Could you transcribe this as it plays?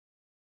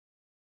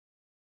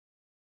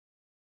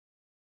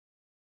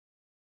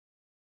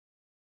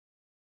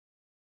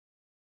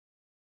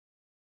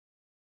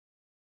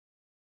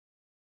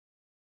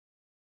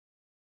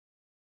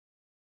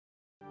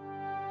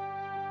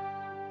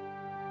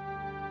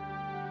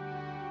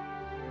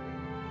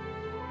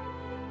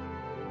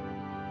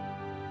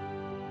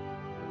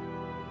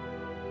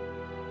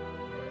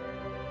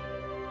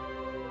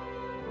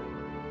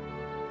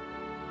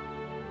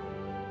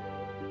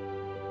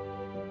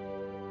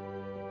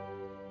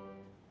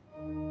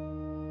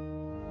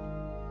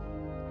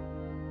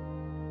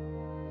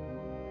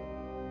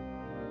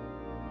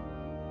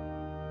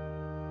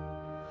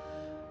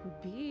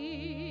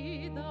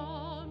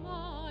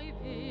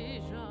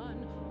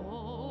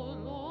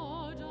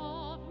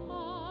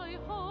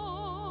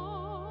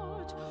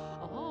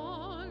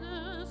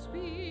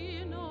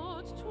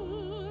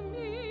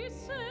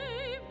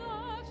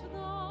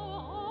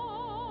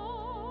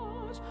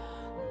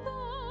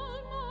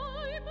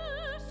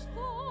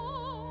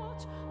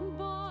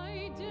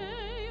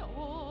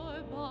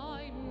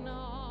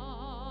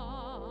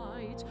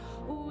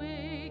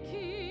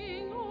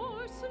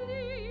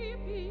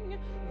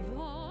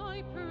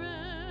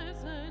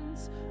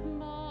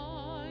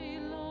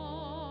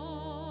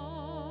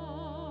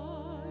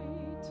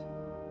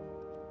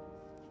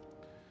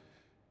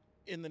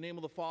In the name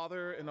of the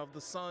Father, and of the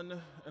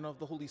Son, and of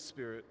the Holy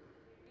Spirit,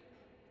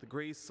 the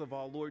grace of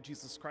our Lord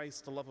Jesus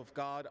Christ, the love of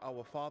God,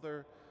 our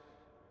Father,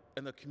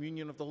 and the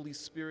communion of the Holy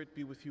Spirit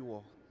be with you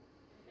all.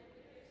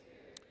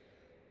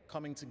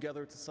 Coming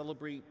together to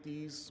celebrate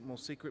these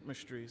most sacred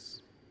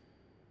mysteries,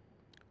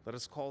 let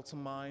us call to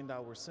mind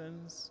our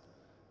sins,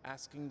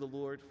 asking the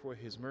Lord for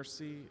his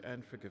mercy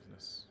and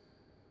forgiveness.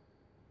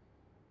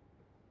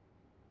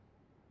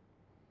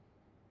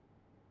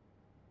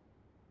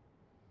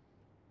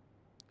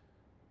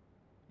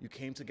 You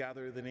came to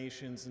gather the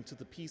nations into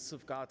the peace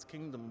of God's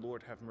kingdom.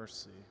 Lord, have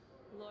mercy.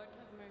 Lord,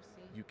 have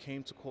mercy. You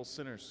came to call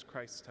sinners.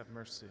 Christ, have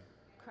mercy.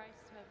 Christ,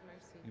 have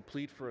mercy. You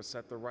plead for us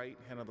at the right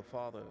hand of the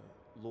Father.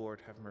 Lord,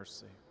 have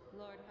mercy.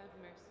 Lord, have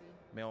mercy.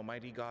 May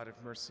Almighty God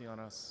have mercy on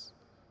us,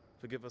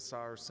 forgive us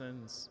our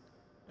sins,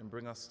 and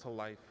bring us to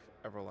life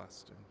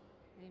everlasting.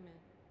 Amen.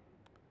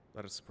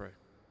 Let us pray.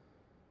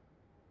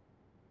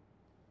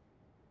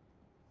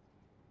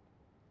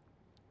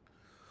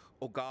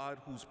 O God,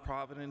 whose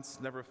providence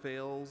never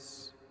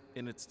fails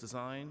in its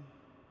design,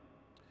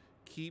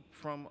 keep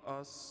from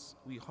us,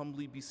 we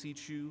humbly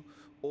beseech you,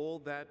 all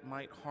that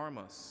might harm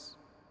us,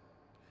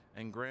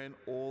 and grant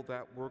all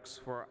that works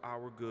for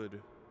our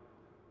good.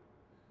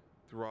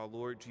 Through our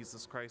Lord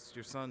Jesus Christ,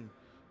 your Son,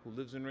 who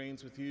lives and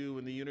reigns with you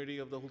in the unity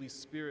of the Holy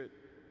Spirit,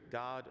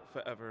 God,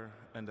 forever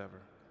and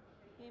ever.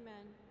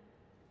 Amen.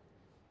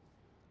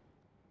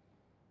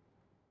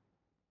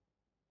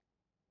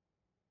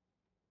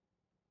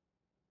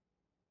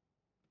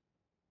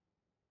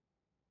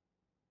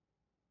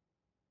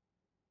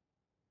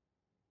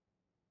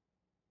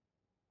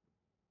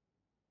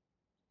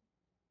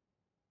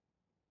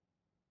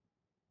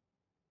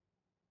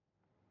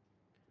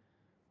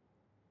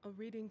 A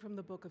reading from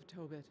the book of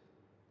Tobit.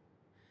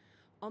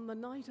 On the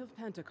night of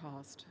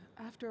Pentecost,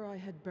 after I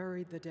had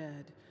buried the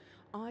dead,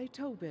 I,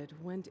 Tobit,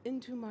 went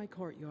into my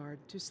courtyard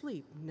to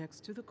sleep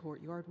next to the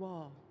courtyard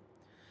wall.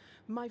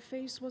 My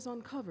face was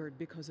uncovered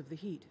because of the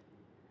heat.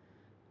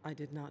 I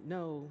did not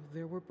know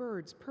there were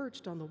birds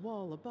perched on the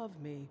wall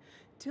above me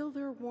till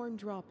their warm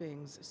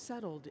droppings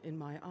settled in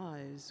my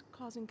eyes,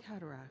 causing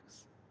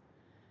cataracts.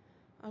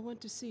 I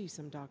went to see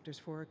some doctors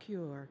for a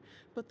cure,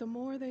 but the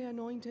more they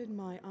anointed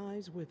my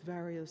eyes with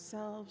various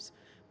salves,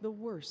 the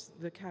worse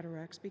the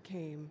cataracts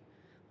became,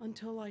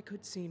 until I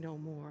could see no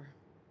more.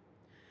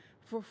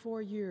 For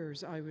 4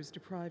 years I was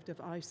deprived of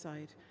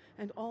eyesight,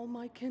 and all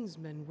my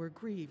kinsmen were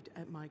grieved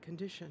at my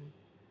condition.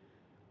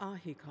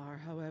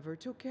 Ahiqar, however,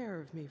 took care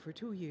of me for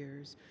 2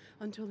 years,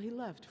 until he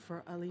left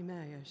for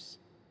Elymais.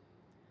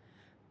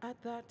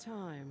 At that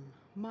time,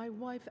 my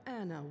wife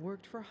Anna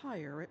worked for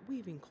hire at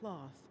weaving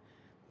cloth,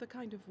 the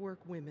kind of work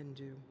women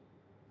do.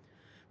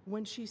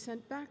 When she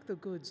sent back the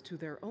goods to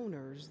their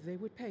owners, they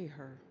would pay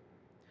her.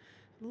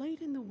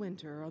 Late in the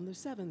winter, on the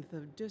 7th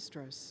of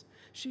distress,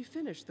 she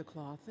finished the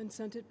cloth and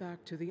sent it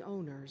back to the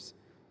owners.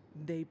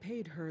 They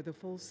paid her the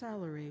full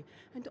salary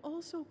and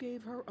also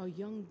gave her a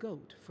young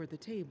goat for the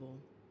table.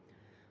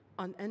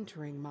 On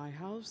entering my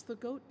house, the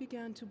goat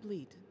began to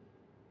bleat.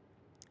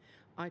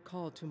 I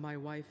called to my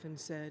wife and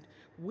said,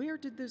 "Where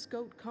did this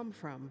goat come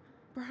from?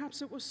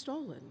 Perhaps it was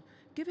stolen.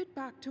 Give it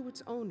back to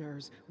its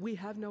owners. We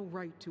have no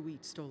right to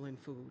eat stolen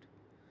food."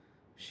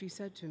 She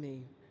said to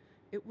me,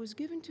 "It was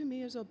given to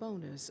me as a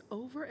bonus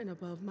over and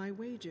above my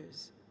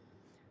wages."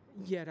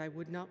 Yet I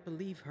would not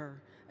believe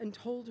her and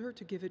told her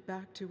to give it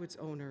back to its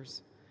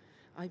owners.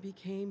 I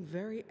became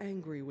very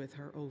angry with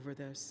her over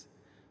this.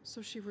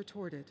 So she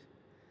retorted,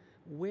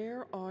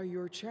 "Where are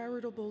your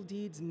charitable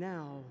deeds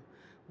now?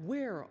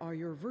 Where are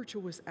your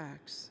virtuous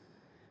acts?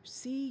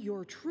 See,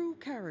 your true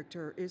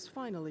character is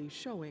finally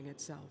showing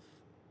itself."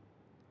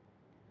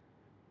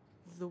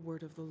 The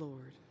word of the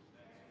Lord.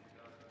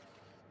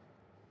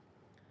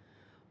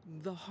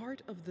 The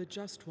heart of the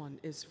just one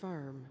is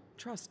firm,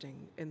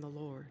 trusting in the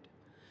Lord.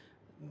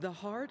 The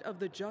heart of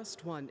the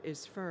just one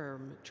is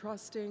firm,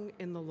 trusting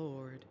in the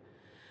Lord.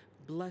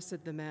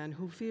 Blessed the man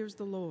who fears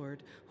the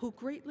Lord, who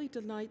greatly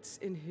delights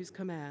in his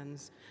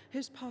commands.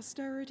 His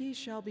posterity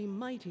shall be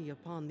mighty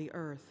upon the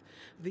earth.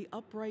 The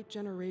upright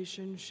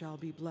generation shall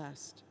be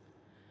blessed.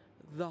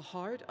 The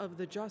heart of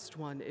the just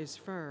one is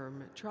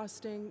firm,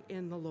 trusting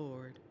in the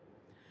Lord.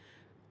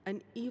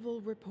 An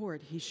evil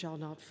report he shall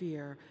not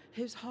fear.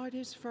 His heart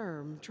is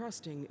firm,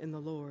 trusting in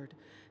the Lord.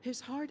 His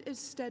heart is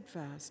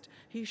steadfast.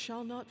 He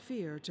shall not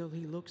fear till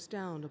he looks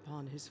down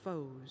upon his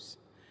foes.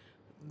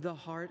 The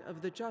heart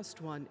of the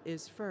just one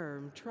is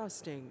firm,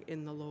 trusting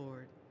in the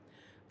Lord.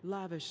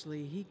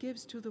 Lavishly he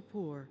gives to the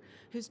poor.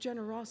 His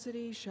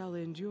generosity shall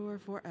endure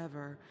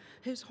forever.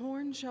 His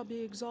horn shall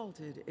be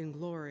exalted in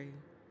glory.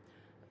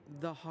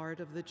 The heart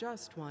of the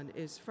just one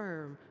is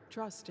firm,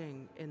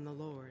 trusting in the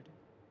Lord.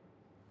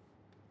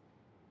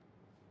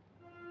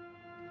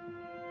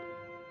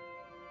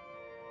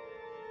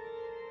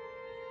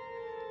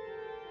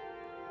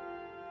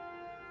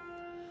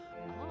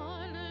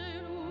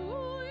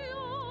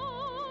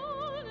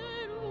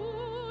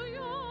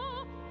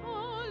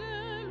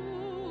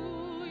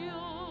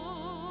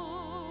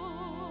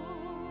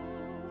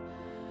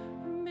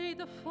 May may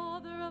the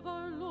Father of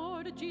our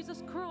Lord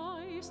Jesus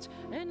Christ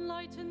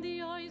enlighten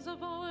the eyes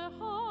of our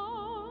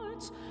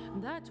hearts,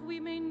 that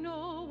we may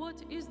know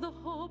what is the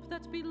hope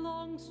that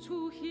belongs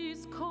to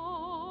his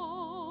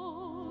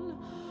call.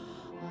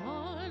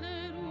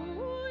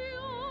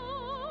 Alleluia,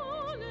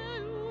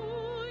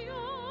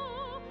 alleluia,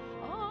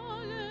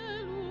 alleluia.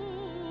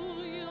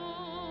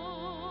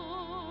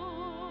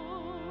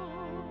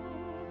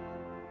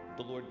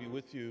 The Lord be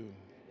with you.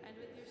 And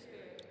with your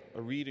spirit.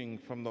 A reading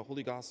from the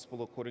Holy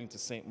Gospel according to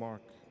St.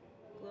 Mark.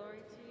 Glory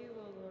to you,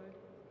 O Lord.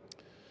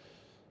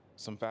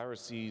 Some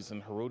Pharisees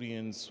and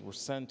Herodians were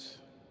sent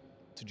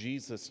to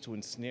Jesus to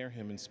ensnare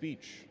him in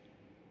speech.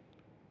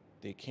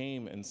 They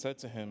came and said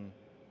to him,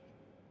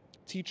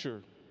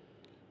 "Teacher,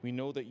 we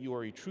know that you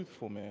are a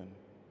truthful man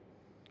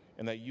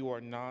and that you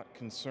are not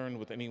concerned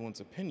with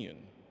anyone's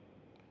opinion.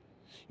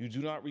 You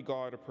do not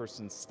regard a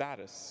person's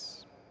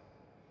status,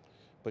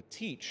 but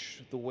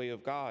teach the way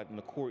of God in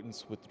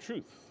accordance with the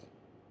truth.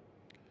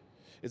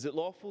 Is it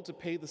lawful to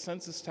pay the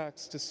census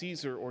tax to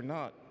Caesar or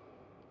not?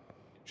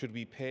 Should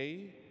we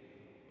pay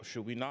or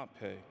should we not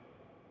pay?"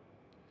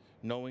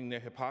 Knowing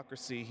their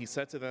hypocrisy, he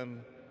said to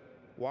them,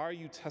 "Why are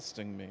you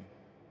testing me?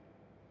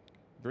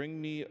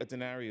 Bring me a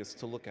denarius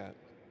to look at."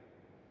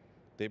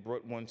 They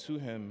brought one to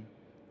him,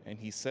 and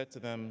he said to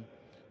them,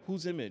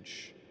 "Whose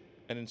image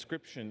and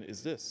inscription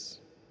is this?"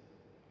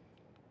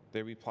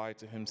 They replied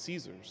to him,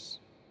 "Caesar's."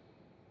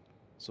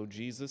 So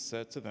Jesus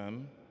said to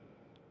them,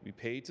 "We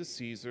pay to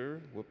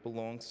Caesar what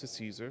belongs to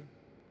Caesar,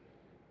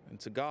 and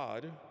to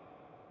God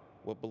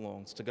what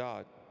belongs to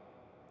God."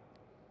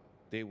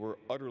 They were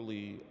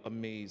utterly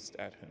amazed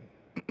at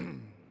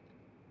him.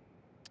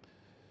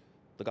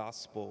 The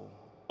Gospel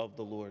of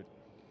the Lord.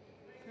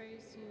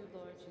 Praise to you,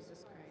 Lord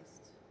Jesus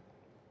Christ.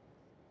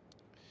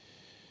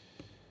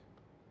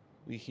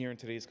 We hear in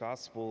today's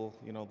Gospel,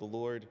 the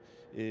Lord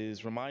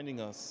is reminding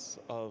us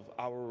of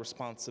our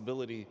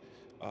responsibility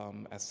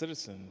as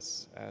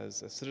citizens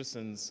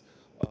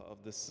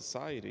of this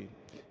society.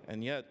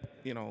 And yet,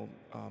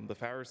 the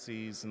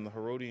Pharisees and the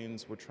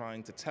Herodians were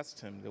trying to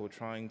test him. They were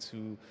trying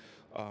to,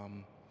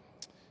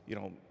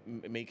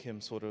 make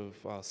him sort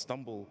of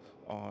stumble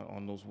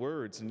on those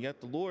words. And yet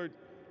the Lord,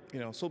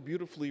 so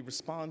beautifully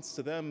responds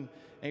to them,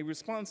 and he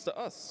responds to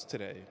us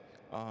today,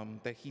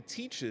 that he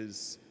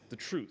teaches the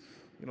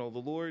truth. The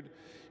Lord,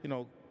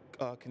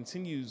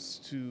 continues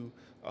to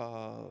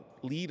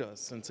lead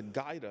us and to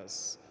guide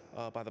us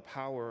by the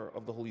power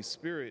of the Holy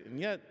Spirit. And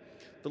yet,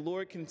 the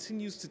Lord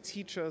continues to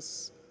teach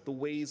us the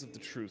ways of the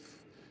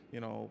truth.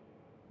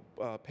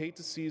 Pay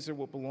to Caesar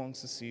what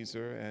belongs to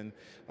Caesar, and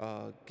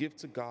give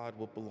to God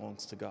what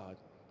belongs to God.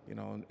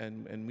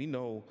 And we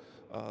know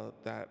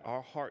that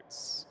our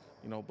hearts,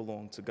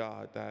 belong to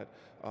God, that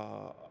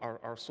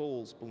our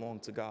souls belong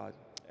to God.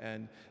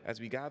 And as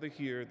we gather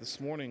here this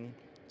morning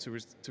to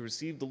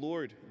receive the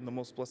Lord in the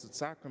most blessed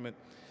sacrament,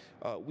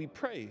 we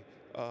pray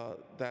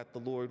that the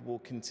Lord will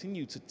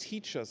continue to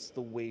teach us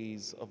the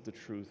ways of the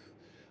truth,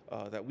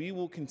 that we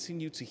will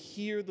continue to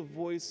hear the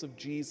voice of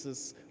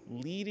Jesus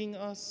leading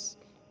us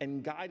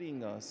and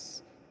guiding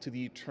us to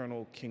the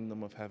eternal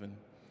kingdom of heaven.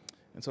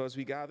 And so as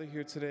we gather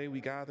here today,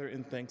 we gather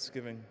in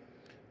thanksgiving,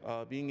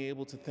 being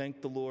able to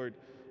thank the Lord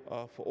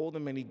for all the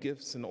many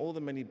gifts and all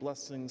the many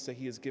blessings that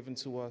he has given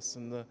to us,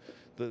 and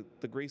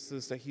the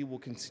graces that he will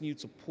continue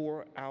to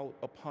pour out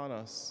upon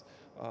us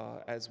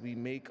as we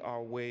make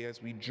our way,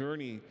 as we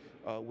journey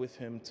with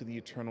him to the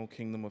eternal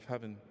kingdom of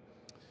heaven.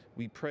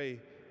 We pray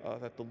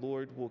that the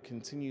Lord will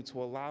continue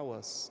to allow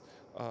us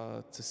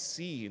to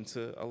see and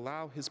to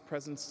allow his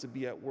presence to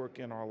be at work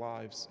in our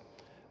lives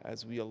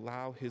as we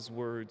allow his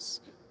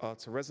words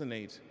to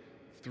resonate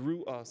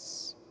through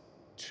us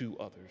to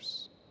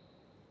others.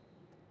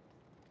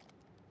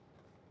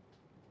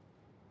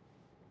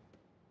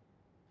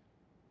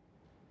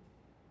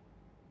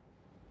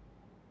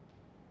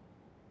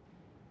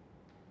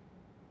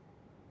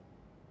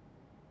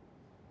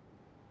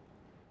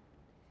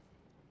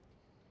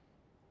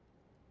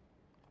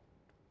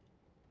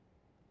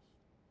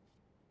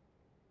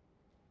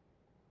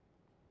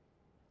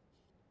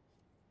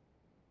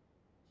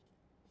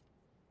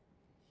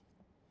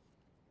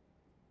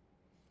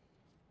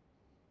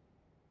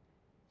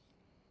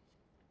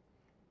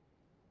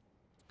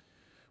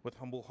 With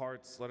humble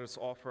hearts, let us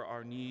offer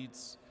our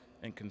needs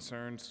and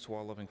concerns to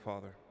our loving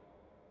Father.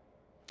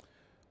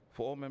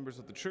 For all members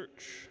of the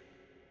Church,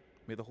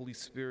 may the Holy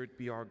Spirit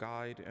be our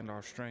guide and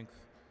our strength.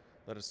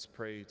 Let us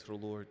pray to the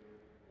Lord.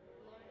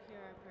 Lord, hear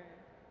our prayer.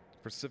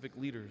 For civic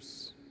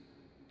leaders,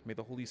 may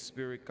the Holy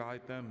Spirit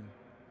guide them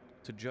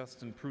to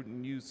just and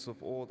prudent use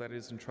of all that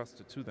is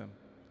entrusted to them.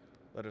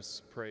 Let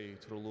us pray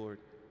to the Lord.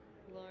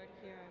 Lord,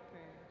 hear our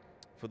prayer.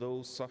 For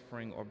those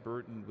suffering or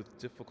burdened with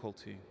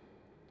difficulty,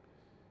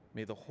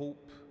 may the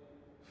hope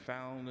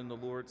found in the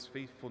Lord's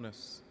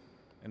faithfulness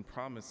and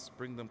promise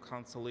bring them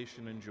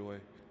consolation and joy.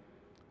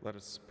 Let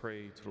us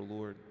pray to the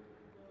Lord.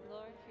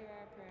 Lord, hear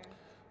our prayer.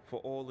 For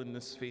all in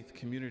this faith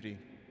community,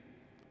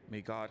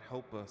 may God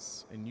help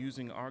us in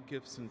using our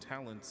gifts and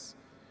talents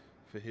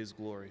for his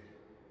glory.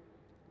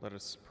 Let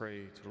us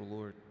pray to the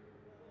Lord.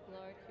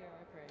 Lord, hear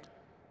our prayer.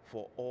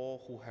 For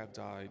all who have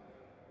died,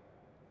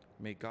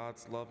 may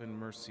God's love and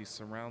mercy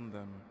surround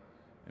them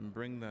and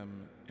bring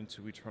them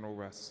into eternal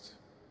rest.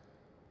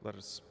 Let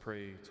us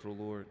pray to the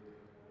Lord.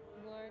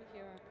 Lord,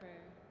 hear our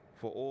prayer.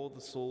 For all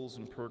the souls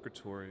in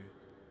purgatory,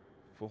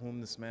 for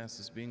whom this Mass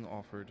is being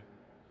offered,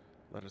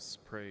 let us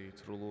pray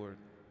to the Lord.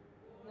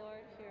 Lord,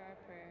 hear our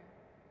prayer.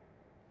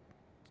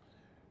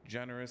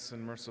 Generous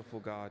and merciful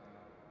God,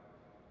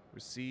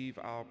 receive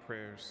our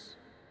prayers,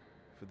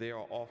 for they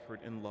are offered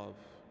in love,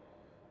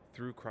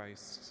 through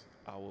Christ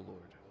our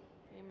Lord.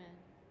 Amen.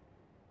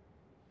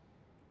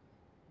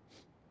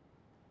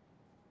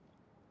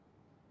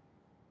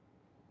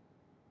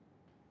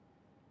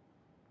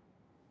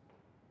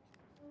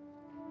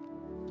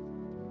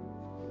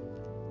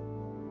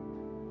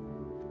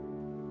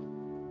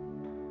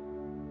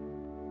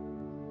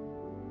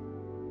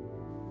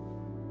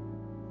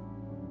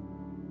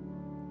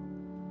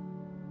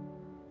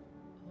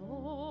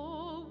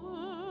 O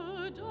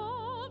Word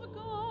of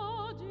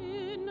God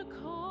incarnate,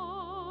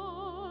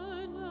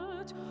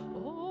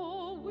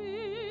 O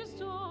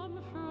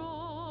wisdom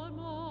from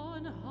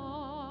on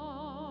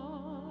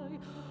high,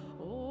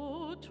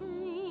 O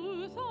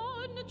truth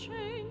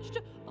unchanged,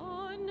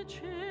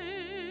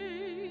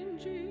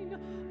 unchanging,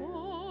 O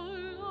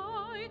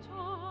light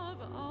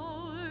of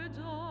our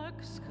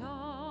dark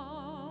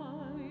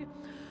sky,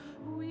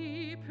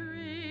 we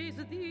praise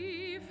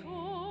thee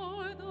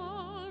for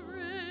the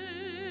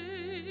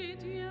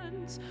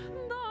radiance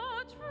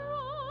that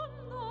from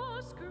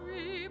the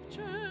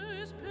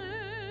Scriptures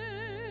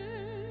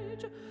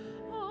page,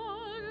 a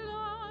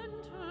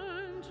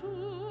lantern to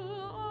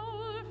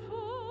our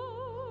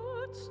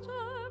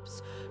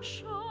footsteps,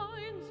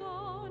 shines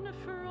on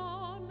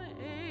from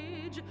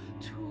age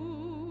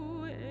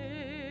to age.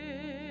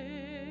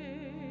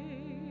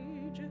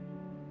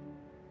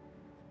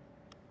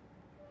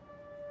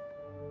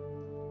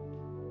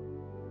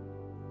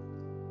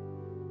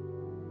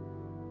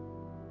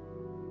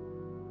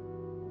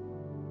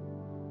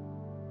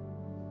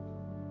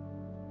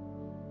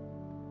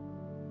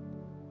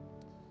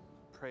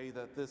 Pray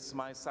that this,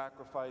 my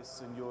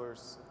sacrifice and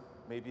yours,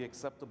 may be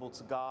acceptable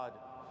to God,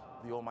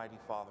 the Almighty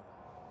Father.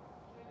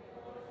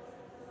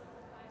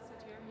 Sacrifice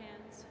at your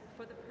hands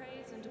for the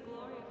praise and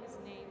glory of his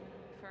name,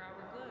 for our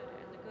good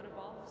and the good of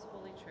all his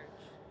holy church.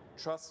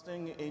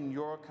 Trusting in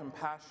your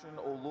compassion,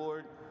 O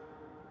Lord,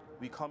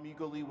 we come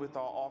eagerly with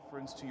our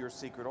offerings to your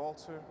sacred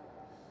altar,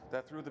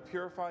 that through the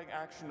purifying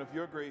action of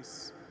your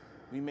grace,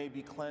 we may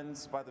be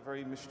cleansed by the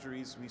very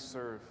mysteries we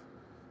serve,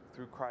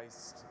 through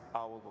Christ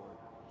our Lord.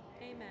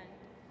 Amen.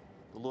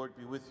 The Lord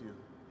be with you.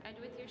 And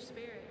with your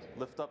spirit,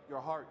 Lift up your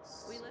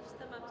hearts. we lift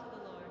them up to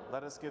the Lord.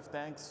 Let us give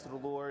thanks to the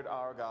Lord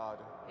our God.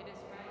 It is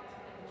right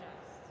and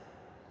just.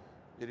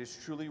 It is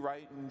truly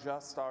right and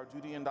just, our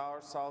duty and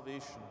our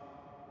salvation,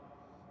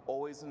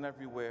 always and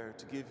everywhere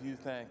to give you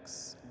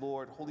thanks,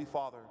 Lord, Holy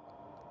Father,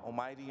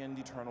 Almighty and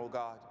eternal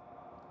God.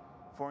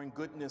 For in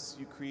goodness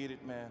you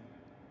created man,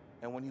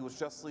 and when he was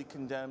justly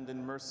condemned,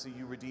 in mercy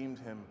you redeemed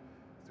him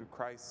through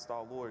Christ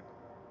our Lord.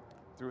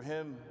 Through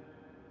him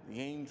the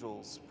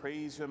angels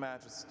praise your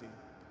majesty,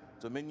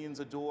 dominions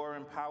adore,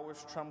 and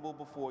powers tremble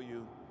before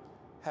you.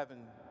 Heaven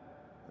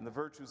and the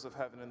virtues of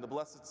heaven and the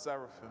blessed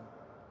seraphim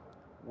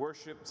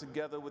worship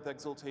together with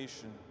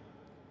exultation.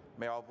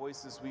 May our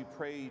voices, we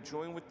pray,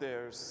 join with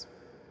theirs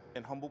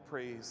in humble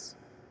praise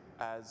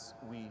as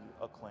we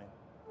acclaim.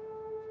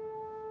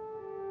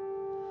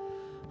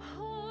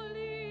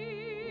 Holy,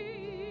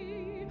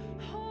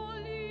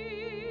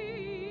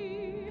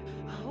 holy,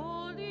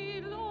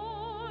 holy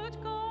Lord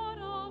God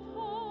of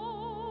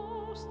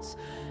hosts,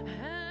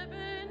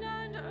 heaven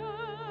and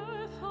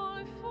earth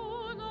are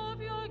full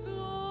of your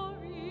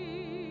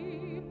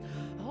glory.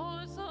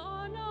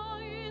 Hosanna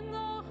in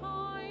the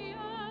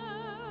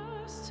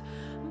highest.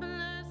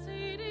 Blessed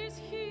is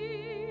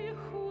he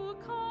who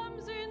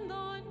comes in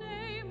the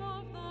name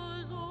of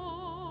the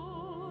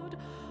Lord.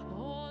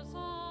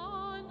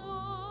 Hosanna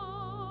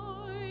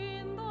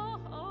in the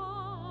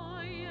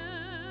highest.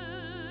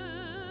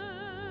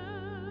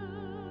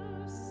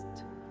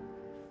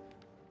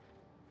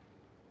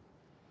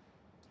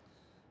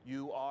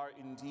 You are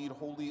indeed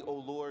holy, O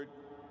Lord,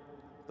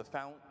 the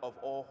fount of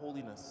all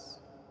holiness.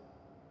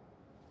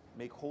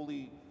 Make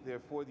holy,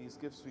 therefore, these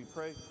gifts, we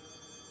pray,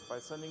 by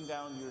sending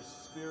down your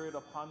Spirit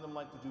upon them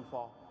like the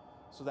dewfall,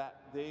 so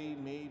that they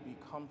may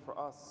become for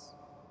us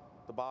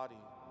the body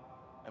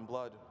and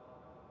blood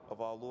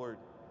of our Lord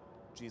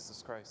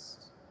Jesus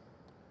Christ.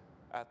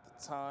 At the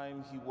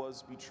time he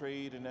was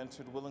betrayed and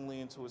entered willingly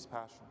into his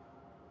passion,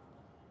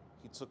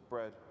 he took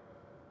bread,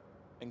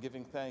 and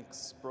giving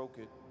thanks, broke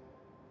it,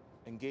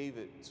 and gave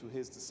it to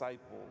his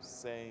disciples,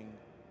 saying,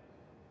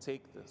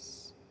 "Take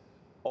this,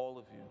 all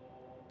of you,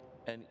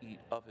 and eat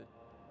of it.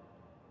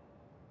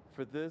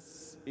 For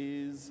this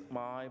is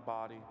my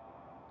body,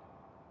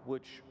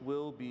 which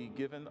will be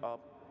given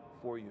up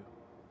for you."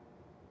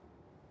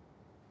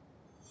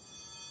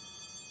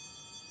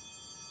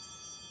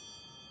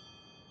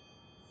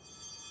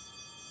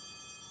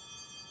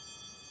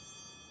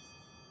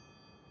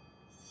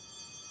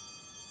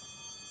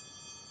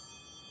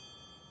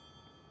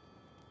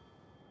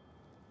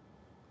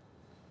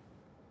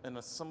 In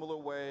a similar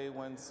way,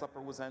 when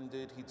supper was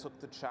ended, he took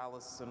the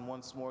chalice, and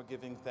once more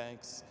giving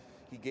thanks,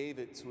 he gave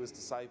it to his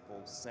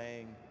disciples,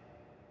 saying,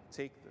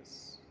 "Take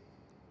this,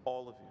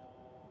 all of you,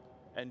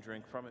 and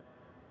drink from it.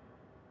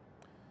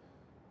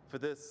 For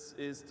this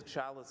is the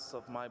chalice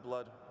of my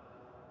blood,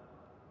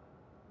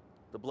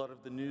 the blood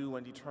of the new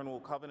and eternal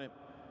covenant,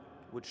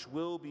 which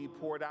will be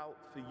poured out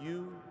for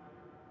you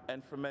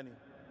and for many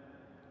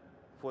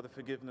for the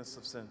forgiveness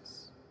of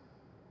sins.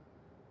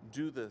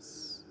 Do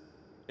this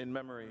in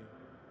memory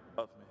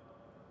of me."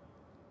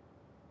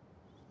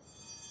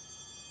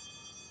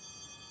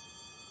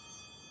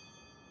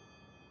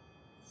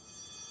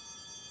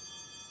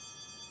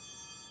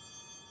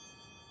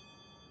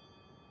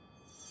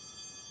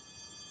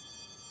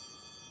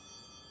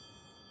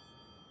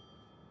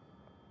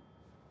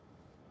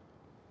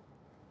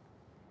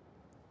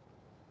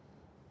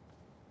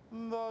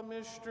 The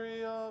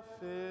mystery of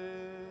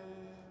faith.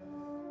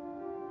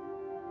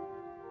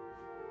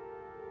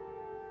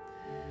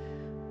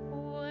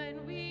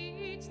 When we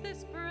eat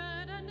this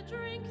bread and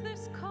drink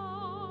this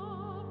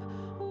cup,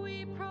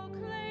 we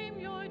proclaim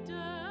your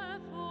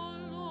death, O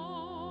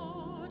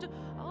Lord,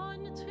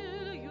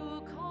 until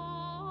you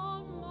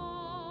come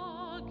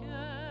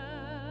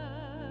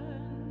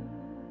again.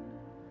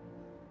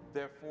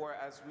 Therefore,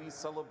 as we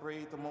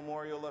celebrate the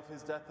memorial of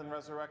his death and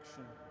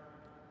resurrection,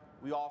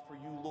 we offer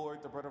you,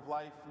 Lord, the bread of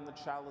life and the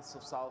chalice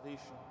of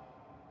salvation,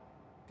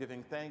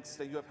 giving thanks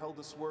that you have held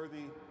us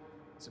worthy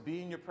to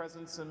be in your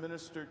presence and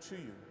minister to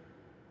you.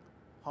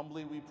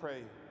 Humbly we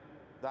pray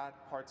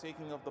that,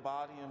 partaking of the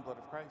body and blood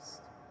of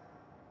Christ,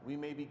 we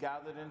may be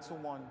gathered into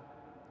one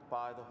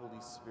by the Holy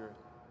Spirit.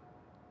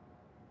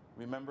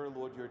 Remember,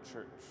 Lord, your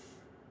church,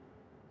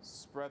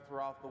 spread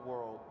throughout the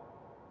world,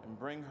 and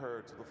bring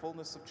her to the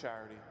fullness of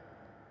charity,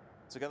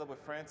 together with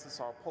Francis,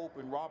 our Pope,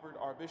 and Robert,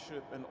 our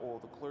Bishop, and all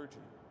the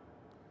clergy.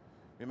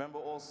 Remember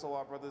also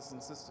our brothers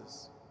and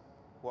sisters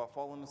who have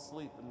fallen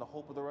asleep in the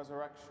hope of the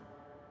resurrection,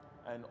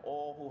 and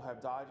all who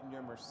have died in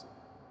your mercy.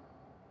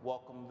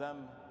 Welcome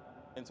them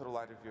into the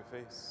light of your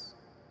face.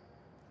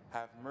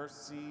 Have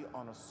mercy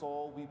on us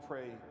all, we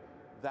pray,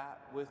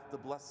 that with the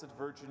Blessed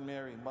Virgin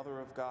Mary, Mother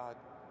of God,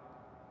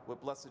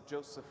 with Blessed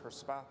Joseph, her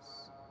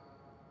spouse,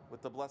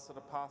 with the blessed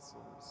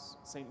apostles,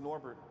 Saint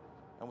Norbert,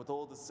 and with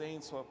all the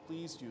saints who have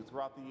pleased you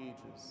throughout the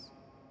ages,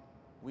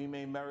 we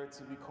may merit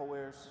to be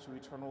co-heirs to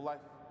eternal life,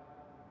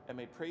 and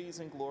may praise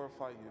and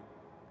glorify you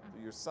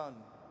through your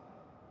Son,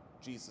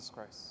 Jesus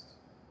Christ.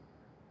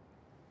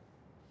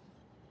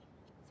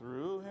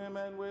 Through him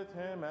and with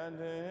him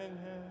and in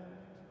him,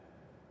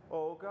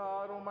 O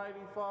God,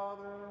 Almighty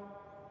Father,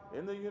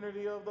 in the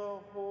unity of the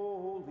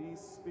Holy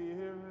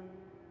Spirit,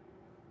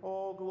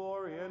 all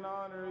glory and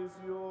honor is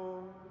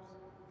yours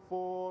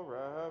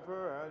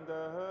forever and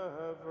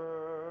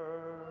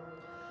ever.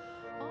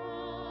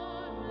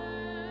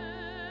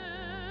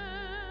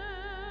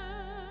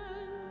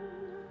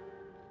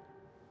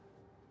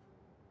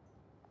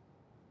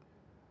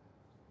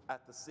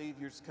 At the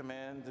Savior's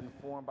command,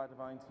 informed by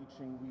divine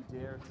teaching, we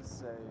dare to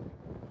say,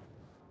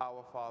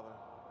 Our Father,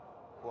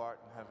 who art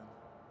in heaven,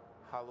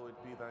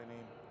 hallowed be thy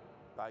name.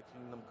 Thy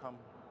kingdom come,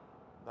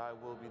 thy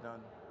will be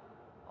done,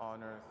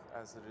 on earth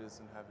as it is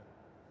in heaven.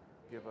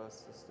 Give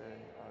us this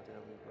day our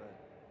daily bread,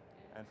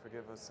 and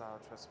forgive us our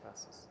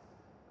trespasses,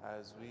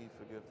 as we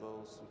forgive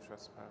those who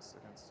trespass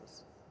against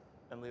us.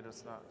 And lead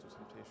us not into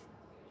temptation,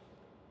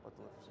 but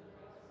deliver us.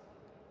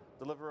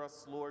 Deliver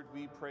us, Lord,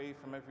 we pray,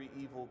 from every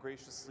evil.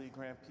 Graciously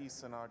grant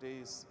peace in our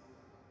days,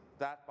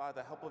 that by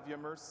the help of your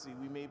mercy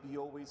we may be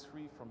always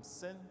free from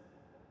sin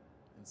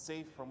and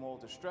safe from all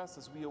distress,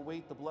 as we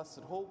await the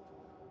blessed hope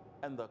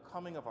and the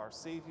coming of our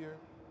Savior,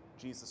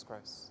 Jesus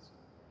Christ.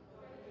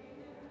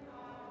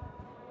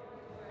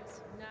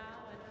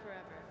 Now and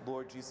forever.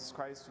 Lord Jesus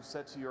Christ, who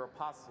said to your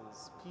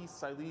apostles,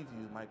 "Peace I leave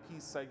you, my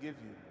peace I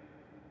give you,"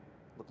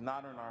 look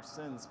not on our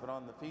sins, but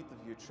on the faith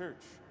of your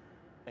church,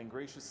 and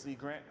graciously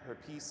grant her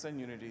peace and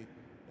unity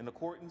in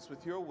accordance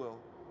with your will,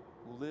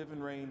 who live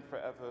and reign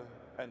forever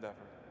and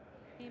ever.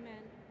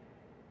 Amen.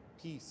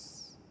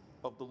 Peace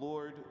of the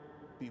Lord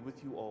be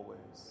with you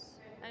always.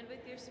 And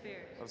with your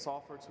spirit. Let us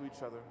offer to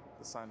each other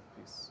the sign of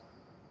peace.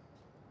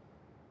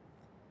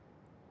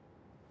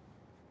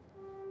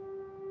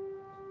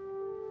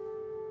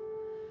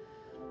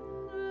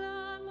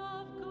 Lamb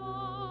of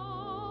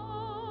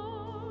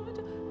God,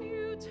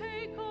 you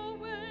take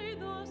away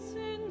the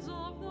sins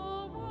of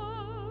the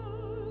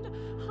world.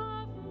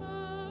 Have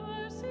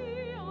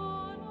mercy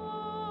on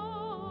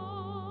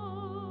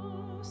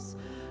us.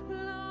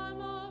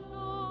 Lamb of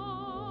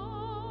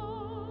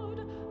God,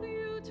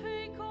 you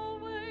take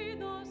away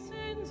the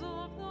sins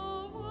of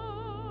the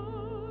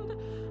world.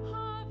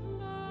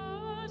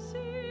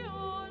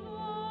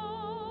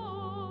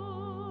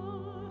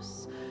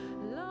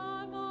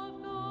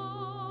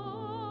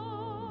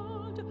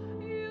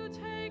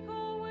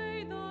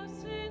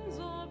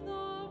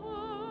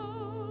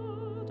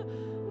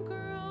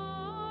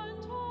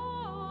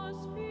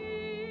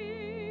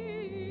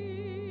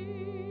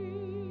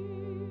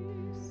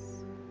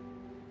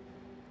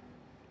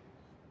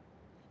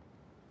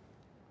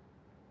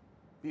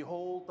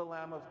 Behold the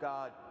Lamb of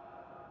God.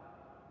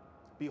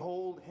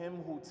 Behold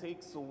him who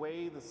takes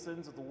away the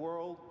sins of the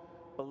world.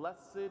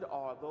 Blessed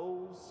are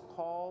those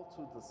called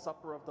to the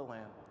supper of the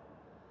Lamb.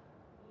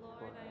 Lord,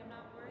 I am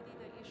not worthy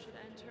that you should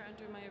enter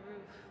under my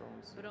roof,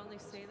 but only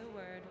say the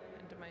word,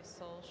 and my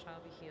soul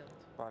shall be healed.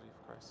 Body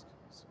of Christ.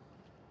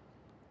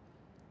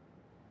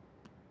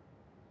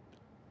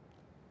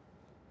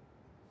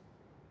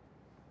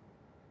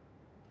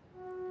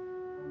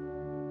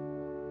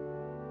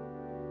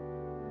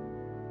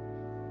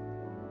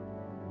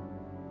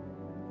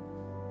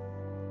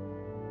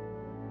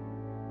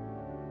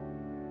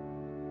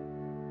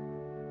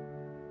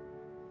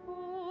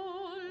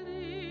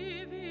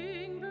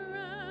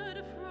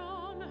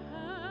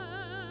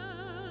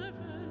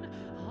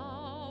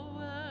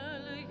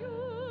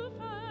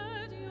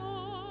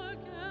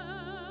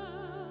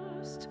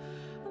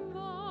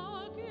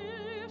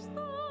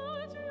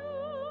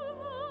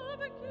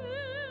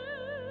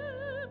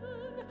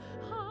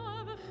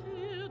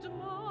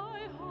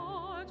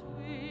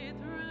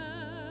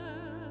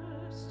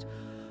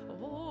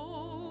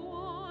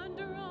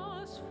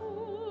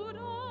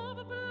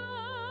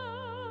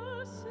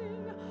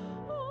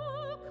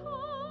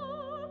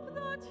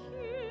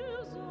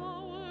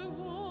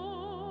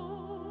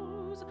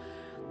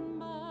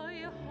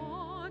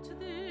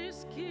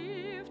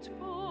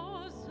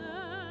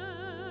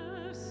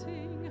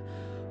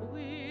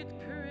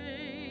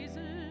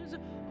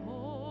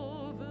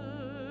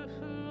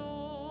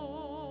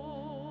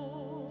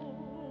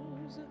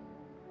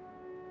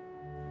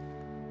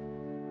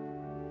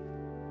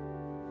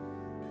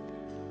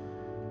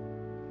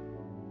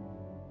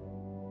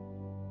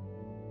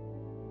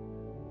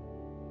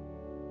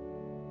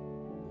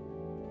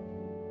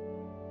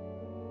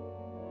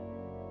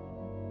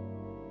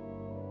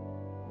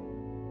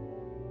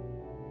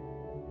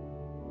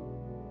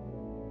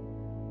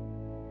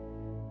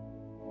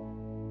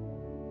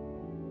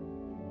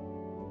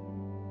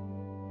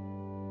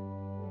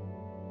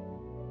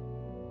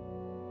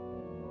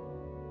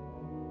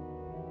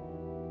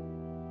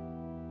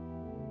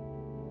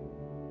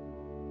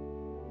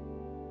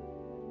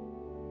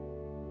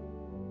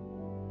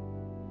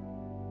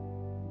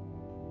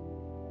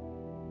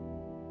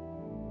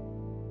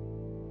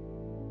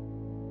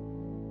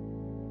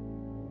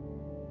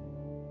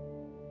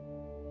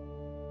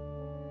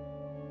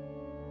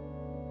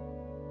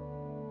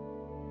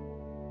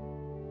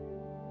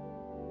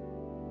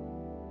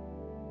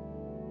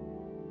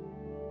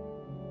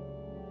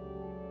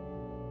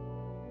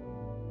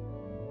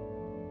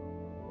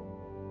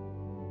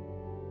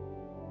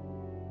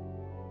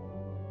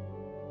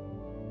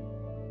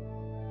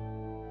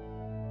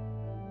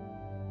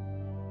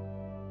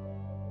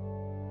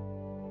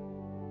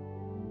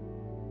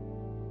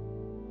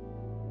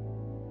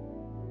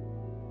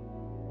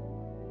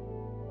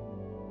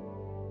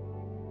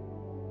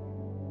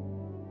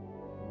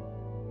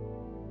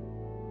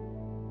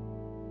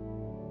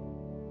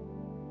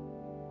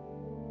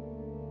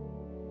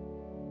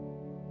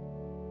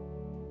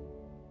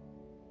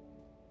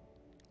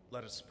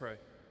 Let us pray.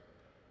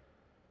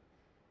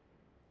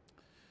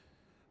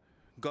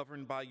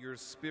 Governed by your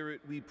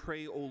Spirit, we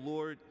pray, O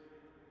Lord,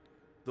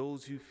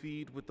 those you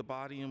feed with the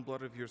body and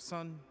blood of your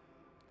Son,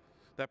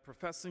 that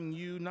professing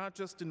you not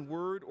just in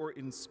word or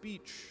in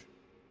speech,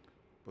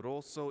 but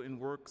also in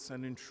works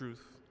and in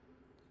truth,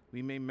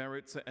 we may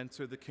merit to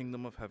enter the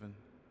kingdom of heaven.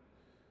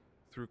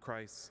 Through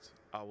Christ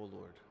our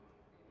Lord.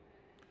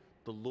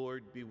 The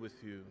Lord be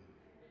with you.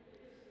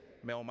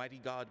 May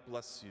Almighty God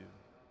bless you,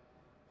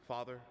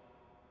 Father,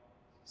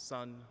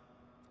 Son,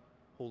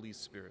 Holy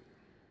Spirit.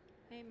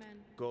 Amen.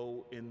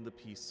 Go in the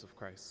peace of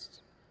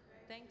Christ.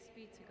 Thanks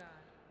be to God.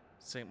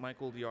 Saint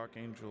Michael the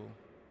Archangel,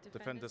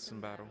 defend us in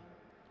battle.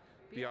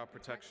 Be our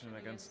protection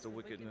against the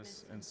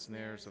wickedness and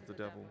snares of the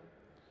devil.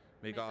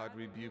 May God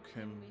rebuke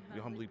him,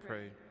 we humbly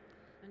pray.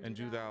 And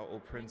do thou, O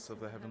Prince of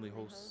the heavenly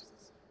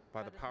hosts,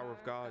 by the power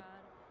of God,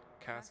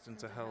 cast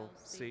into hell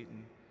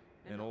Satan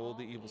and all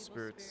the evil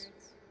spirits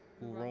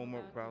who roam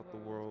about the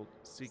world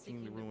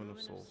seeking the ruin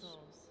of souls.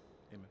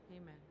 Amen.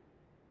 Amen.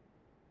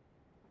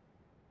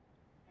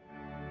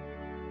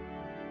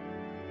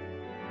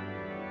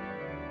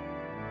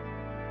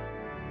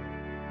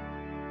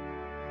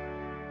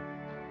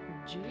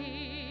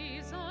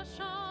 Jesus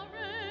shall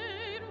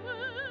reign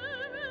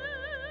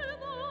where'er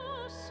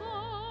the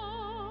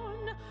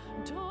sun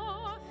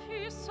doth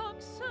his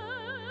successive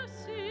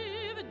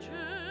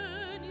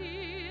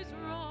journeys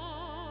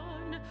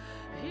run.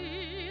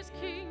 His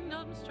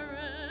kingdom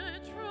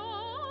stretch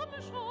from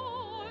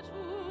shore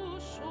to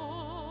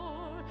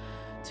shore,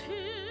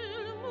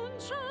 till moon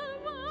shall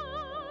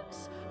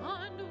wax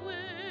and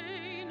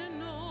wane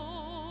no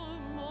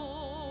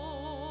more.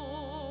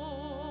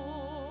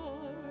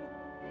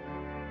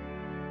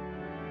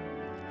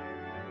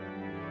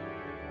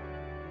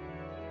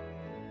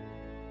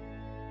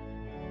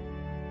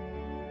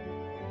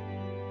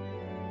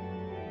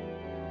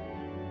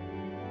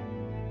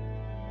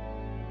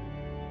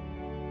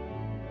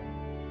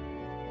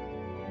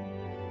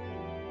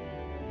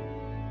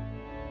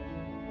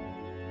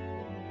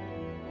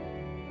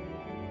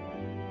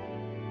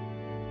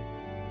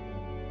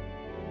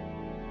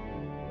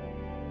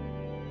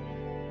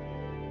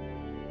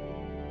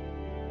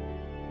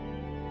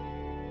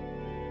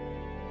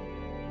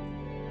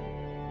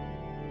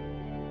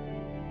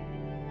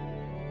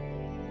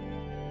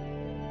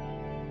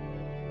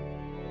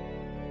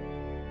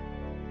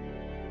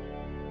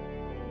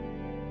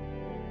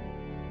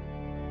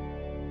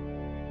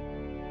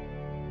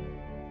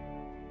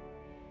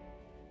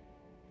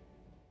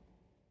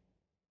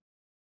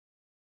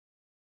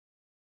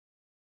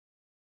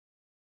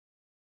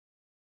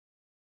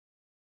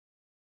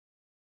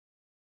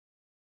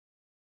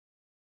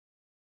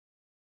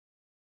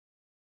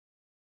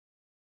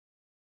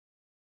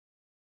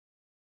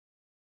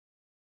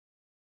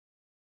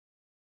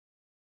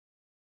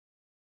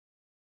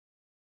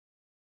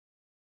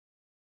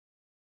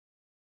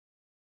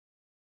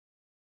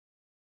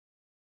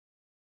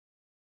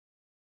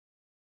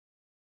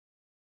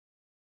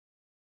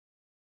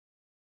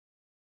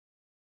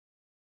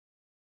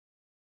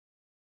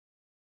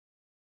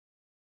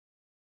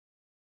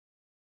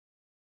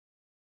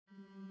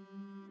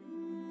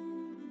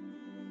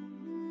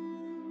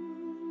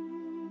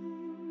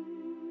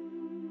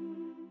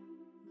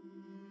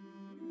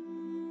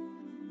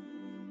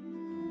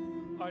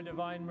 Our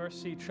Divine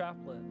Mercy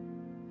Chaplet.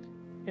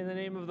 In the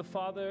name of the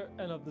Father,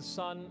 and of the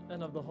Son,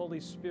 and of the Holy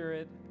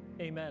Spirit,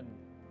 amen.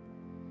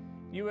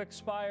 You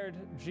expired,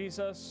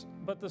 Jesus,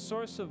 but the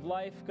source of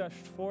life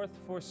gushed forth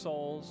for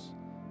souls,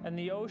 and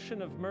the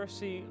ocean of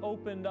mercy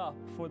opened up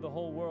for the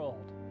whole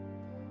world.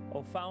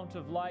 O fount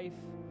of life,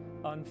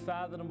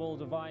 unfathomable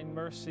divine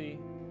mercy,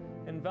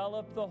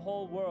 envelop the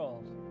whole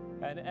world,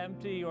 and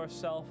empty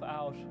yourself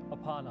out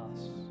upon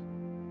us.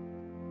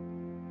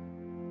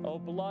 O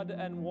blood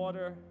and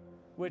water,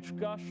 which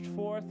gushed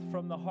forth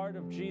from the heart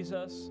of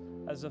Jesus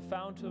as a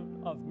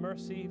fountain of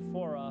mercy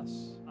for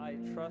us, I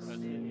trust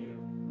in you.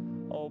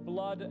 O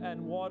blood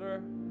and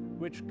water,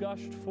 which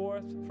gushed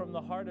forth from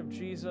the heart of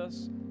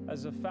Jesus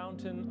as a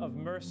fountain of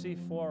mercy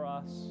for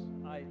us,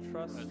 I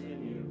trust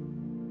in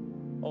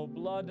you. O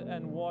blood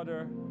and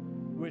water,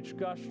 which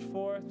gushed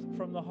forth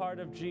from the heart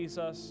of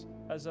Jesus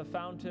as a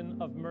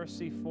fountain of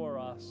mercy for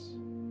us,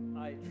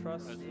 I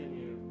trust in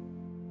you.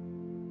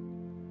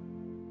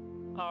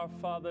 Our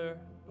Father,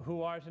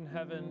 who art in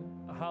heaven,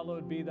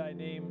 hallowed be thy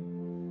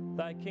name.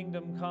 Thy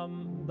kingdom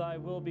come, thy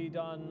will be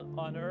done,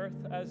 on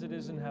earth as it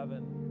is in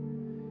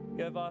heaven.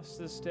 Give us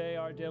this day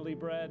our daily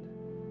bread,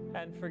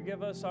 and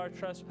forgive us our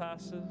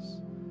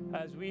trespasses,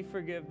 as we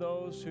forgive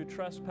those who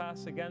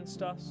trespass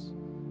against us.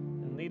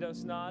 And lead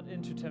us not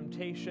into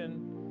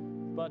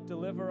temptation, but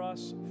deliver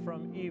us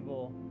from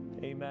evil.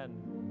 Amen.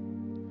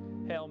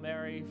 Hail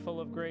Mary, full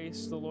of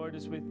grace, the Lord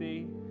is with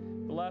thee.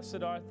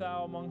 Blessed art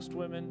thou amongst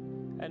women,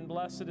 and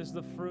blessed is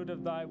the fruit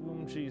of thy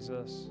womb,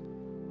 Jesus.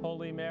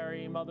 Holy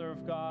Mary, Mother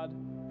of God,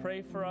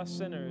 pray for us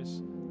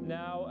sinners,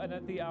 now and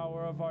at the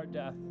hour of our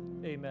death.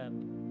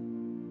 Amen.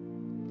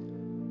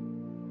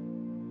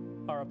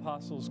 Our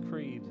Apostles'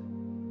 Creed.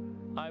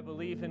 I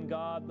believe in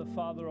God, the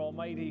Father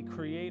Almighty,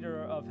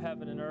 creator of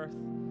heaven and earth,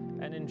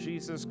 and in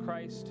Jesus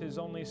Christ, his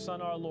only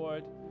Son, our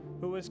Lord,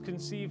 who was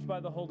conceived by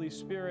the Holy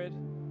Spirit,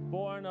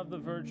 born of the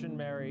Virgin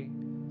Mary,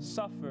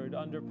 suffered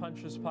under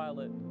Pontius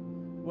Pilate,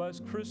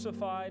 was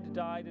crucified,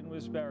 died, and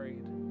was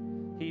buried.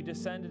 He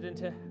descended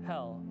into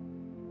hell.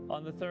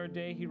 On the third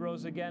day he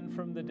rose again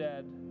from the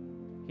dead.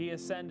 He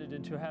ascended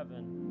into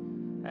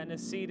heaven, and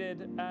is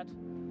seated at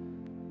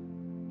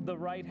the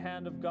right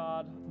hand of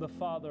God, the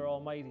Father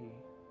Almighty.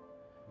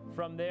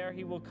 From there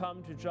he will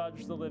come to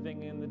judge the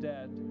living and the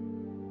dead.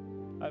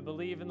 I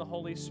believe in the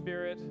Holy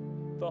Spirit,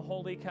 the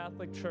Holy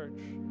Catholic Church,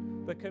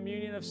 the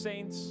communion of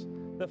saints,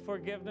 the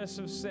forgiveness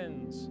of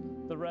sins,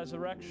 the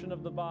resurrection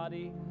of the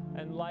body,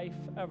 and life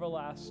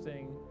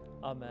everlasting.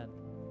 Amen.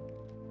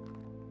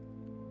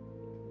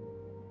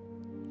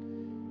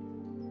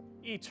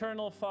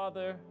 Eternal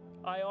Father,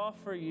 I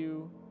offer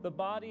you the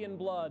body and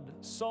blood,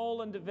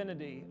 soul and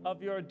divinity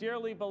of your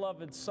dearly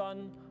beloved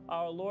Son,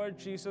 our Lord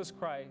Jesus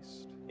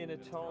Christ, in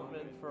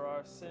atonement for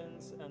our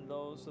sins and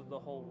those of the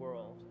whole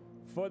world.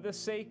 For the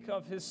sake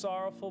of his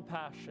sorrowful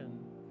passion,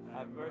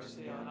 have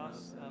mercy on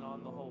us and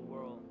on the whole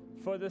world.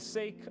 For the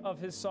sake of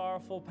his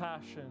sorrowful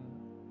passion,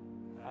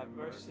 have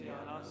mercy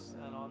on us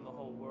and on the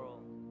whole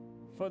world.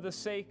 For the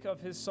sake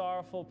of his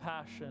sorrowful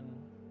passion,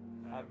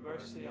 have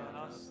mercy on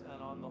us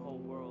and on the whole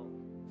world.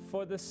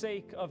 For the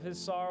sake of his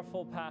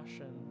sorrowful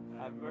passion,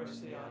 have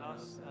mercy on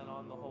us and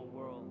on the whole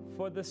world.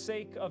 For the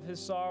sake of his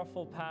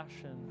sorrowful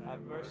passion,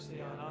 have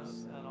mercy on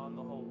us and on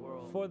the whole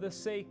world. For the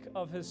sake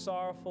of his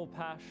sorrowful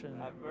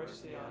passion, have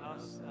mercy on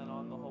us and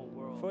on the whole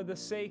world. For the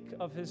sake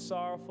of his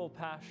sorrowful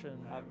passion,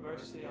 have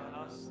mercy on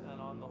us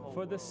and on the whole world.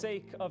 For the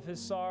sake of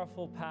his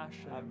sorrowful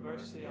passion, have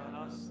mercy on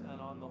us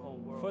and on the whole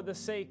world. For the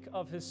sake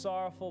of his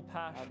sorrowful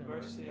passion, have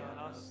mercy on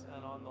us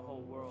and on the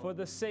whole world. For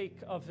the sake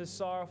of his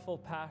sorrowful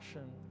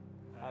passion,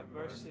 have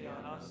mercy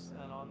on us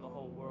and on the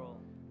whole world.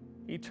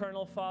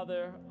 Eternal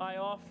Father, I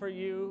offer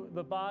you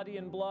the body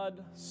and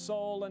blood,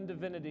 soul and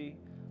divinity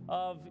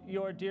of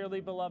your dearly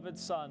beloved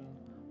Son,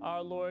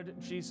 our Lord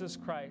Jesus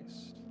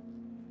Christ,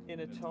 in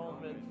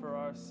atonement for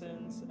our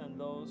sins and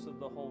those of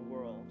the whole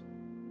world.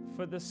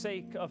 For the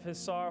sake of his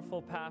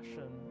sorrowful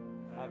passion,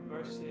 have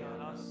mercy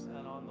on us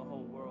and on the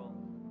whole world.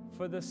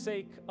 For the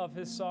sake of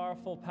his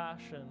sorrowful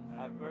passion,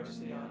 have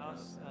mercy on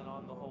us and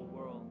on the whole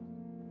world.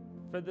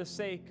 For the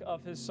sake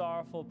of his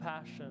sorrowful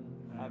passion,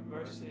 have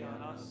mercy on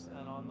us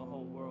and on the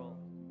whole world.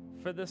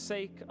 For the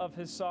sake of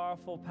his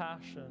sorrowful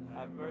passion,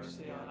 have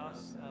mercy on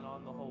us and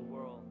on the whole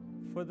world.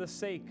 For the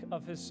sake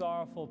of his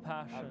sorrowful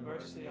passion, have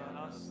mercy on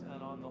us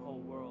and on the whole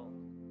world.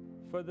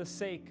 For the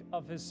sake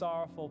of his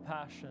sorrowful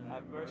passion,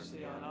 have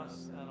mercy on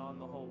us and on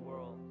the whole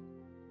world.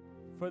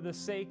 For the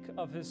sake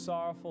of his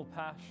sorrowful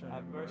passion,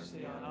 have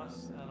mercy on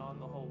us and on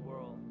the whole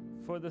world.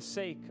 For the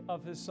sake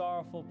of his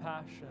sorrowful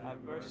passion,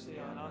 have mercy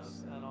on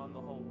us and on the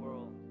whole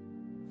world.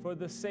 For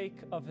the sake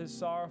of his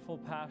sorrowful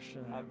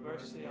passion, have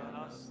mercy on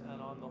us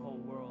and on the whole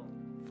world.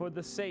 For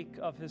the sake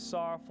of his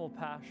sorrowful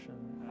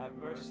passion, have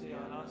mercy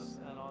on us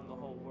and on the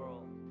whole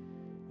world.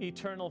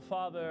 Eternal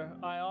Father,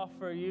 I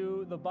offer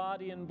you the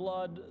body and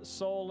blood,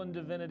 soul and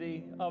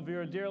divinity of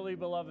your dearly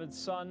beloved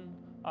Son,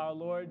 our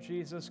Lord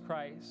Jesus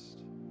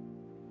Christ,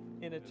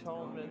 in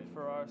atonement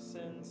for our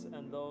sins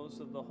and those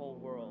of the whole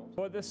world.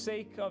 For the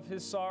sake of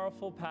his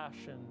sorrowful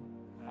passion,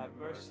 have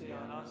mercy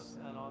on us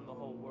and on the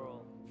whole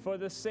world. For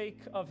the sake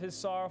of his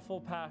sorrowful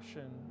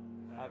passion,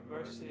 have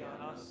mercy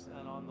on us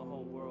and on the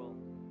whole world.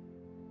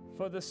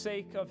 For the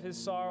sake of his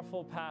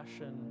sorrowful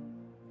passion,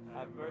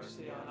 have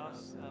mercy on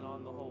us and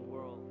on the whole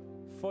world.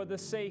 For the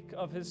sake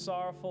of his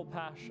sorrowful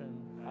passion,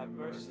 have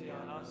mercy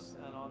on us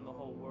and on the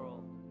whole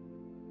world.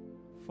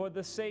 For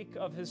the sake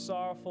of his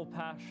sorrowful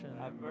passion,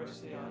 have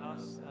mercy on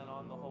us and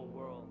on the whole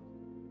world.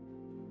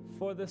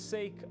 For the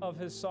sake of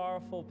his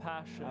sorrowful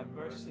passion, have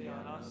mercy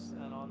on us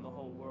and on the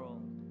whole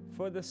world.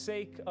 For the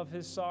sake of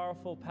his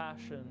sorrowful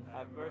passion,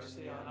 have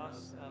mercy on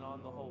us and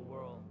on the whole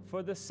world.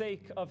 For the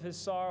sake of his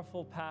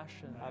sorrowful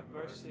passion, have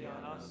mercy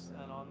on us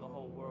and on the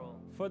whole world.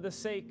 For the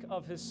sake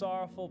of his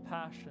sorrowful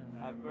passion,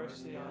 have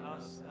mercy on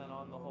us and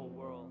on the whole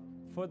world.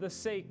 For the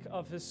sake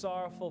of his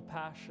sorrowful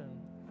passion,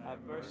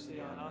 have mercy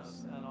on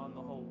us and on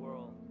the whole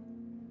world.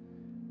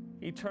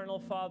 Eternal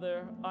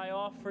Father, I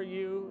offer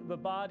you the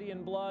body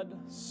and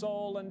blood,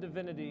 soul and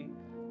divinity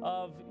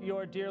of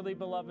your dearly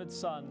beloved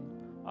Son,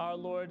 our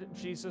Lord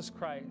Jesus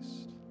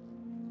Christ,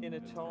 in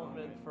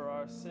atonement for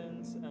our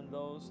sins and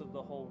those of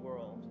the whole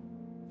world.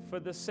 For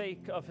the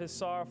sake of his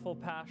sorrowful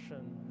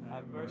passion,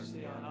 have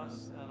mercy on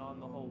us and on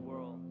the whole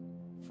world.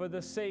 For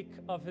the sake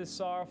of his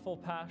sorrowful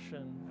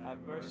passion,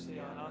 have mercy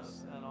on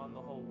us and on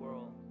the whole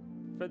world.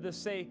 For the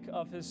sake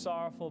of his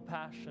sorrowful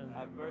passion,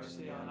 have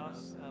mercy on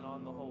us and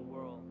on the whole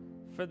world.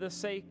 For the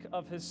sake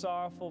of his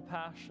sorrowful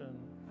passion,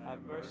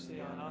 have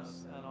mercy on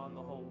us and on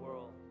the whole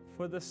world.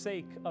 For the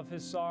sake of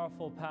his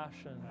sorrowful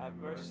passion, have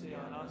mercy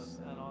on us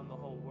and on the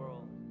whole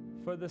world.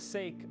 For the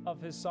sake of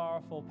his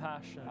sorrowful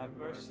passion, have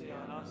mercy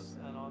on us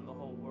and on the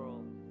whole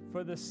world.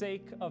 For the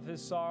sake of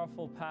his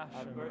sorrowful passion,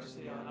 have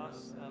mercy on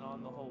us and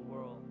on the whole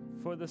world.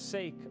 For the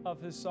sake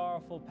of his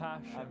sorrowful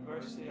passion, have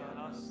mercy on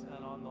us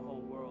and on the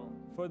whole world.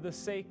 For the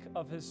sake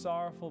of his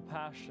sorrowful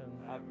passion,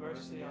 have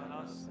mercy on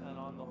us and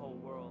on the whole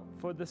world.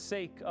 For the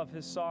sake of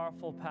his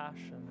sorrowful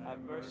passion, have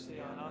mercy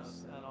on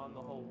us and on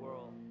the whole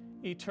world.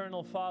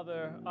 Eternal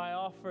Father, I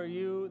offer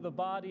you the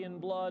body and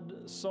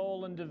blood,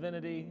 soul and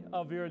divinity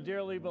of your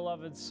dearly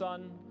beloved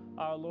Son,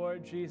 our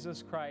Lord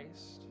Jesus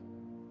Christ,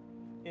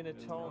 in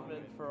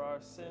atonement for our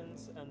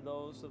sins and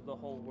those of the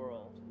whole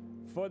world.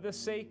 For the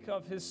sake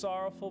of his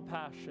sorrowful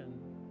passion,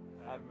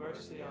 have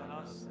mercy on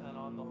us and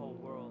on the whole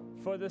world.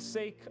 For the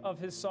sake of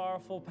his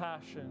sorrowful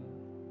passion,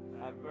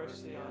 have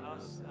mercy on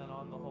us and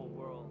on the whole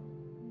world.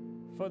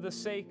 For the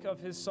sake of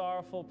his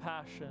sorrowful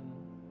passion,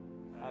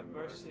 have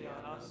mercy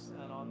on us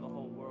and on the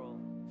whole world.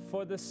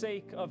 For the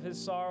sake of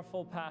his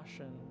sorrowful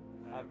passion,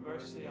 have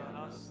mercy on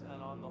us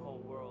and on the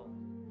whole world.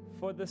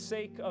 For the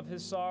sake of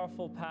his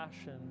sorrowful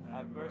passion,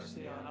 have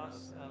mercy on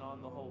us and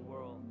on the whole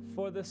world.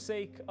 For the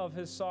sake of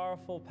his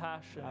sorrowful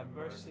passion, have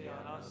mercy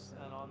on us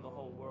and on the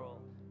whole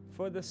world.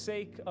 For the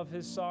sake of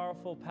his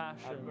sorrowful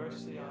passion, have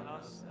mercy on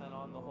us and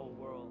on the whole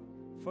world.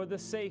 For the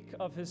sake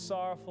of his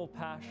sorrowful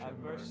passion, have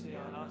mercy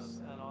on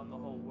us and on the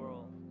whole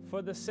world.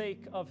 For the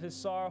sake of his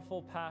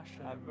sorrowful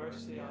passion, have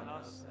mercy on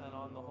us and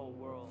on the whole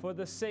world. For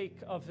the sake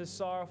of his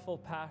sorrowful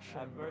passion,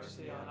 have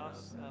mercy on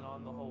us and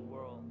on the whole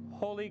world.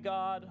 Holy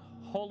God,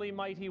 Holy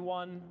Mighty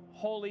One,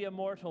 Holy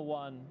Immortal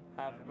One,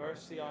 have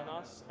mercy on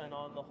us and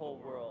on the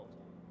whole world.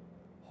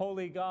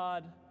 Holy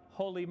God,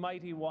 Holy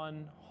Mighty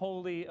One,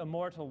 Holy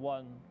Immortal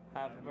One,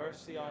 have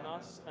mercy on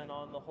us and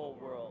on the whole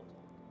world.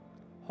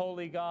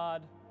 Holy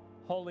God,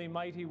 Holy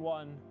Mighty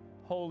One,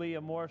 Holy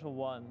Immortal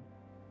One,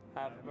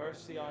 have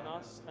mercy on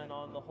us and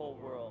on the whole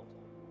world.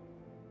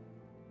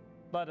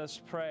 Let us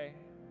pray.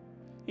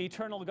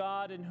 Eternal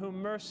God, in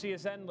whom mercy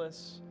is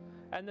endless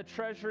and the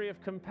treasury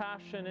of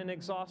compassion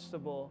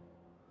inexhaustible,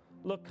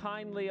 look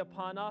kindly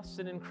upon us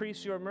and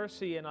increase your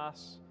mercy in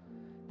us,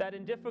 that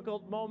in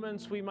difficult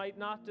moments we might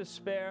not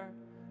despair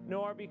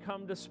nor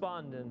become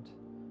despondent,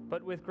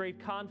 but with great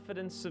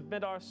confidence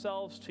submit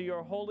ourselves to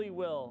your holy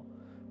will,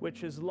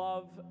 which is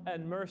love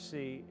and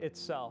mercy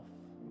itself.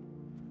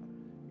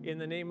 In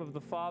the name of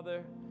the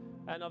Father,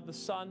 and of the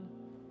Son,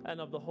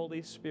 and of the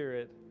Holy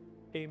Spirit.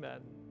 Amen.